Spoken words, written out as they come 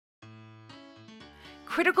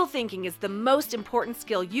Critical thinking is the most important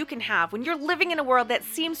skill you can have when you're living in a world that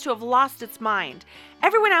seems to have lost its mind.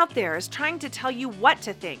 Everyone out there is trying to tell you what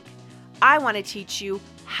to think. I want to teach you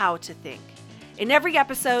how to think. In every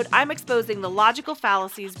episode, I'm exposing the logical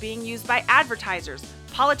fallacies being used by advertisers,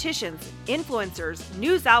 politicians, influencers,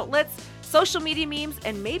 news outlets, social media memes,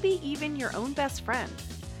 and maybe even your own best friend.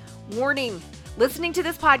 Warning, listening to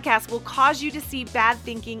this podcast will cause you to see bad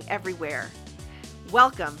thinking everywhere.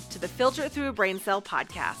 Welcome to the Filter It Through a Brain Cell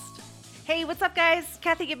podcast. Hey, what's up, guys?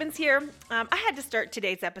 Kathy Gibbons here. I had to start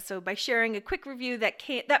today's episode by sharing a quick review that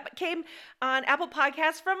came on Apple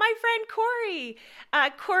Podcasts from my friend Corey.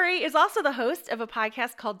 Corey is also the host of a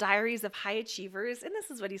podcast called Diaries of High Achievers, and this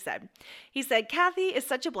is what he said. He said, Kathy is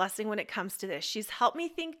such a blessing when it comes to this. She's helped me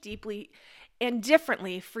think deeply and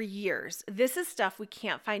differently for years. This is stuff we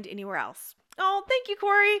can't find anywhere else. Oh, thank you,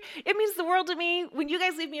 Corey. It means the world to me when you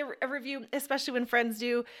guys leave me a review, especially when friends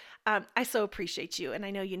do. I so appreciate you. And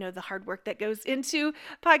I know you know the hard work that goes into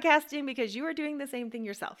podcasting because you are doing the same thing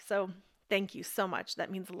yourself. So thank you so much.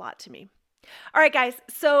 That means a lot to me. All right, guys.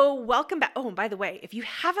 So welcome back. Oh, and by the way, if you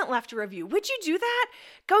haven't left a review, would you do that?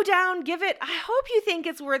 Go down, give it. I hope you think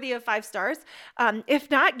it's worthy of 5 stars.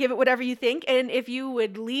 If not, give it whatever you think. And if you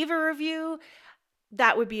would leave a review,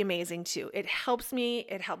 that would be amazing too. It helps me,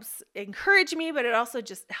 it helps encourage me, but it also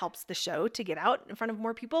just helps the show to get out in front of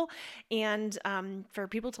more people and for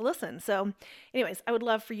people to listen. So anyways, I would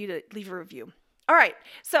love for you to leave a review. All right,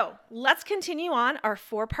 so let's continue on our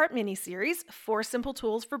 4-part mini-series, 4 simple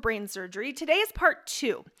tools for brain surgery. Today is part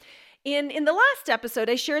 2. In the last episode,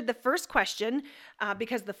 I shared the first question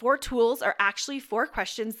because the 4 tools are actually 4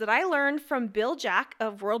 questions that I learned from Bill Jack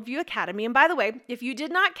of Worldview Academy. And by the way, if you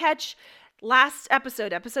did not catch last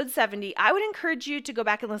episode, episode 70, I would encourage you to go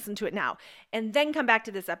back and listen to it now and then come back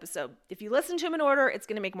to this episode. If you listen to them in order, it's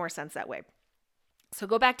going to make more sense that way. So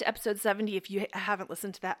go back to episode 70 if you haven't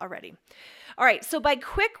listened to that already. All right, so by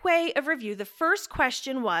quick way of review, the first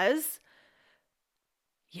question was,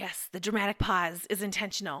 yes, the dramatic pause is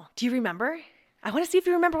intentional. Do you remember? I want to see if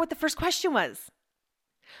you remember what the first question was.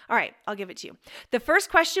 All right, I'll give it to you. The first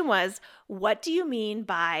question was, what do you mean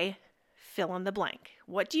by fill in the blank?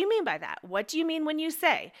 What do you mean by that? What do you mean when you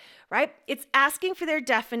say, right? It's asking for their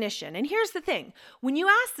definition. And here's the thing. When you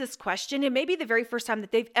ask this question, it may be the very first time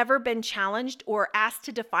that they've ever been challenged or asked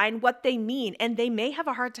to define what they mean, and they may have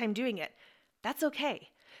a hard time doing it. That's okay.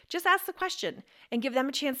 Just ask the question and give them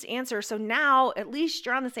a chance to answer. So now at least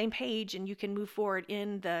you're on the same page and you can move forward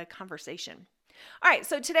in the conversation. All right,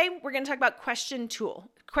 so today we're going to talk about question 2,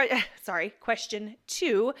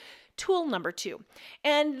 tool number 2.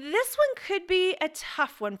 And this one could be a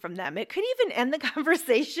tough one from them. It could even end the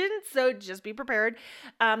conversation, so just be prepared.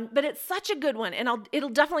 But it's such a good one, and it'll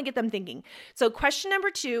definitely get them thinking. So question number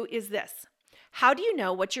 2 is this. How do you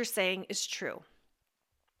know what you're saying is true?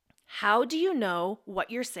 How do you know what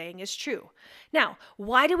you're saying is true? Now,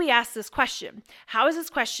 why do we ask this question? How is this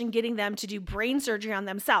question getting them to do brain surgery on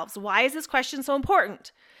themselves? Why is this question so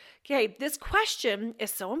important? Okay, this question is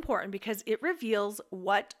so important because it reveals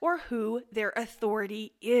what or who their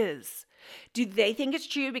authority is. Do they think it's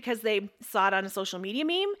true because they saw it on a social media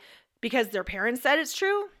meme? Because their parents said it's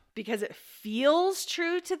true? Because it feels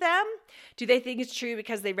true to them? Do they think it's true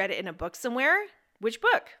because they read it in a book somewhere? Which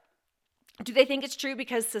book? Do they think it's true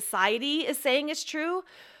because society is saying it's true?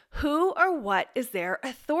 Who or what is their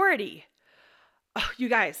authority? Oh, you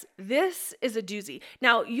guys, this is a doozy.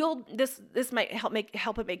 Now, this might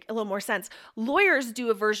help it make a little more sense. Lawyers do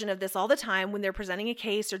a version of this all the time when they're presenting a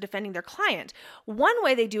case or defending their client. One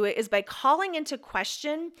way they do it is by calling into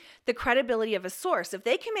question the credibility of a source. If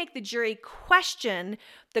they can make the jury question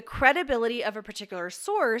the credibility of a particular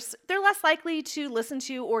source, they're less likely to listen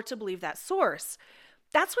to or to believe that source.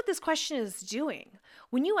 That's what this question is doing.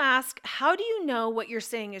 When you ask, how do you know what you're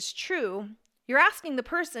saying is true? You're asking the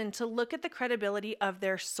person to look at the credibility of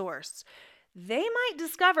their source. They might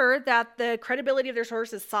discover that the credibility of their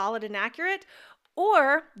source is solid and accurate,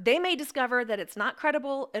 or they may discover that it's not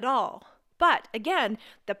credible at all. But again,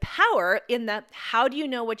 the power in the how do you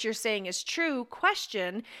know what you're saying is true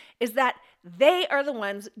question is that they are the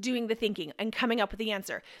ones doing the thinking and coming up with the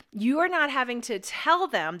answer. You are not having to tell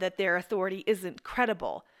them that their authority isn't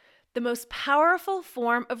credible. The most powerful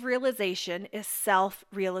form of realization is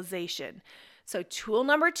self-realization. So tool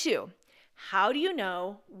number 2, how do you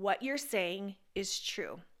know what you're saying is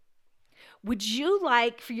true? Would you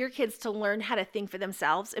like for your kids to learn how to think for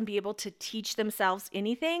themselves and be able to teach themselves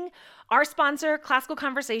anything? Our sponsor, Classical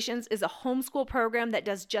Conversations, is a homeschool program that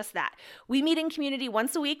does just that. We meet in community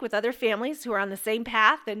once a week with other families who are on the same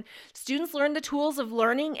path, and students learn the tools of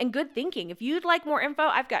learning and good thinking. If you'd like more info,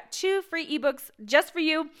 I've got 2 free ebooks just for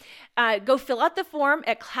you. Go fill out the form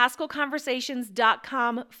at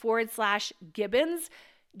classicalconversations.com/Gibbons,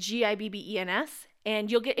 Gibbens,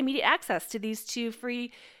 and you'll get immediate access to these 2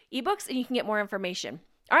 free ebooks, and you can get more information.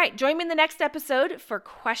 All right, join me in the next episode for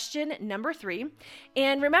question number 3.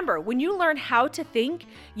 And remember, when you learn how to think,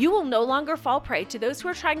 you will no longer fall prey to those who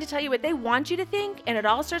are trying to tell you what they want you to think, and it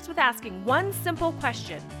all starts with asking one simple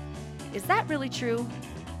question. Is that really true?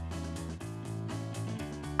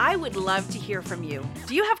 I would love to hear from you.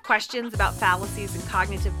 Do you have questions about fallacies and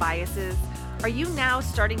cognitive biases? Are you now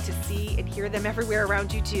starting to see and hear them everywhere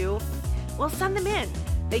around you too? Well, send them in.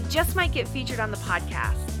 They just might get featured on the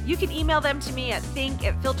podcast. You can email them to me at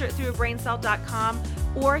think@filteritthroughabraincell.com,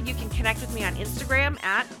 or you can connect with me on Instagram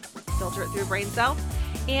at filteritthroughabraincell.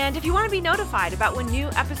 And if you want to be notified about when new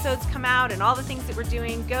episodes come out and all the things that we're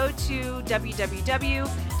doing, go to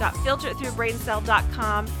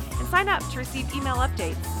www.filteritthroughabraincell.com and sign up to receive email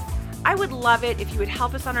updates. I would love it if you would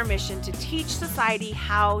help us on our mission to teach society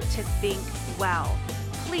how to think well.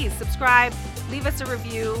 Please subscribe, leave us a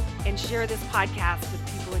review, and share this podcast with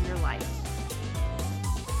people in your life.